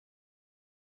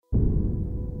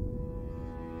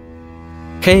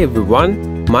Hey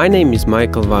everyone, my name is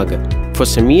Michael Vaga. For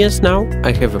some years now,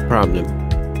 I have a problem.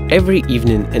 Every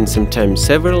evening and sometimes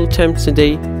several times a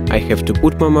day, I have to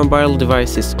put my mobile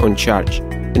devices on charge.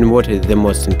 And what is the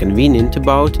most inconvenient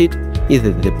about it is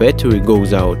that the battery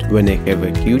goes out when I have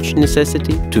a huge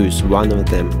necessity to use one of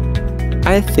them.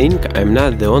 I think I'm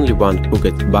not the only one who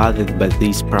gets bothered by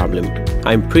this problem.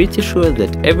 I'm pretty sure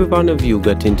that every one of you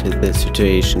got into the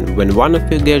situation when one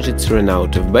of your gadgets ran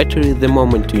out of battery the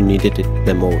moment you needed it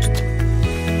the most.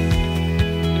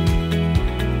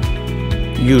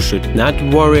 You should not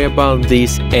worry about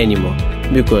this anymore,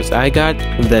 because I got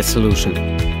the solution.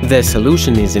 The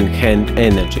solution is in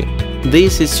HandEnergy.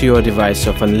 This is your device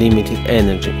of unlimited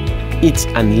energy. It's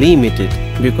unlimited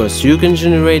because you can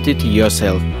generate it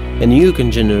yourself, and you can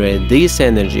generate this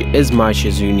energy as much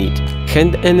as you need.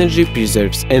 HandEnergy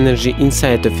preserves energy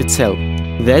inside of itself.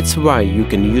 That's why you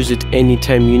can use it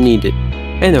anytime you need it.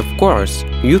 And of course,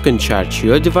 you can charge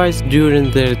your device during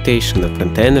the rotation of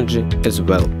HandEnergy as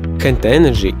well.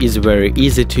 HandEnergy is very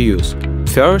easy to use.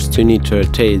 First, you need to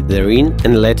rotate the ring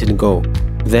and let it go.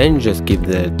 Then just keep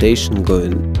the rotation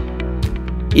going.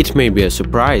 It may be a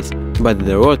surprise, but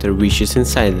the rotor which is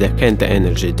inside the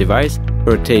HandEnergy device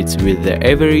rotates with the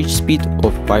average speed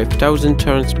of 5000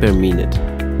 turns per minute.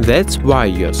 That's why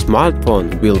your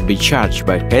smartphone will be charged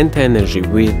by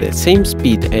HandEnergy with the same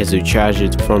speed as you charge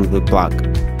it from the plug.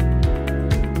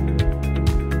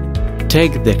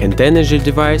 Take the HandEnergy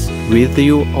device with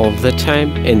you all the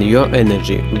time and your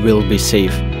energy will be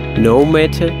safe, no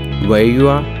matter where you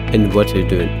are and what you're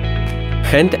doing.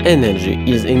 HandEnergy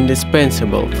is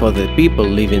indispensable for the people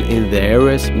living in the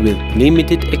areas with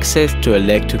limited access to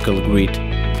electrical grid.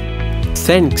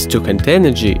 Thanks to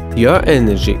HandEnergy, your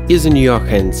energy is in your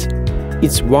hands.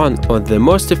 It's one of the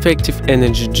most effective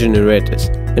energy generators,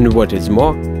 and what is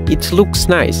more, it looks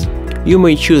nice. You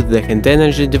may choose the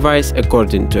HandEnergy device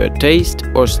according to your taste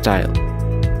or style.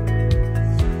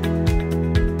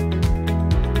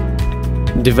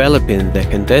 Developing the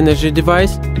HandEnergy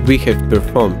device, we have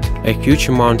performed a huge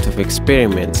amount of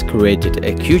experiments, created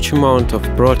a huge amount of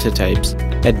prototypes,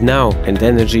 and now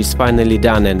HandEnergy is finally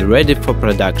done and ready for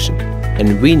production,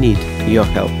 and we need your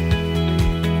help.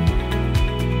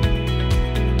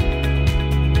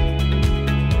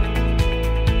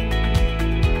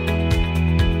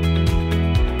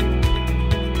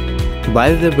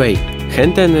 By the way,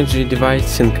 HandEnergy device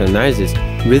synchronizes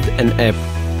with an app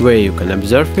where you can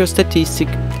observe your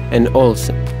statistics and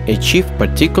also achieve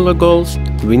particular goals,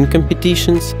 win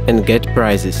competitions and get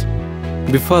prizes.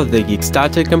 Before the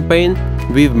Kickstarter campaign,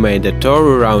 we've made a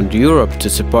tour around Europe to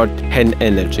support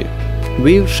HandEnergy.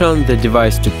 We've shown the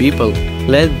device to people,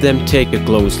 let them take a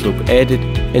close look at it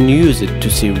and use it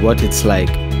to see what it's like.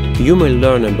 You may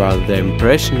learn about their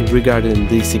impression regarding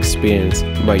this experience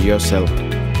by yourself.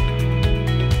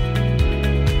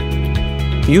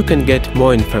 You can get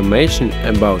more information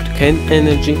about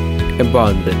HandEnergy,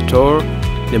 about the tour,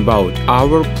 about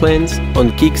our plans on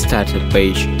Kickstarter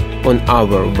page, on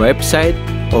our website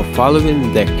or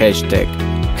following the hashtag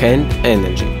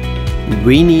HandEnergy.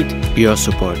 We need your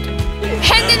support.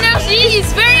 HandEnergy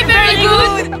is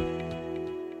very good!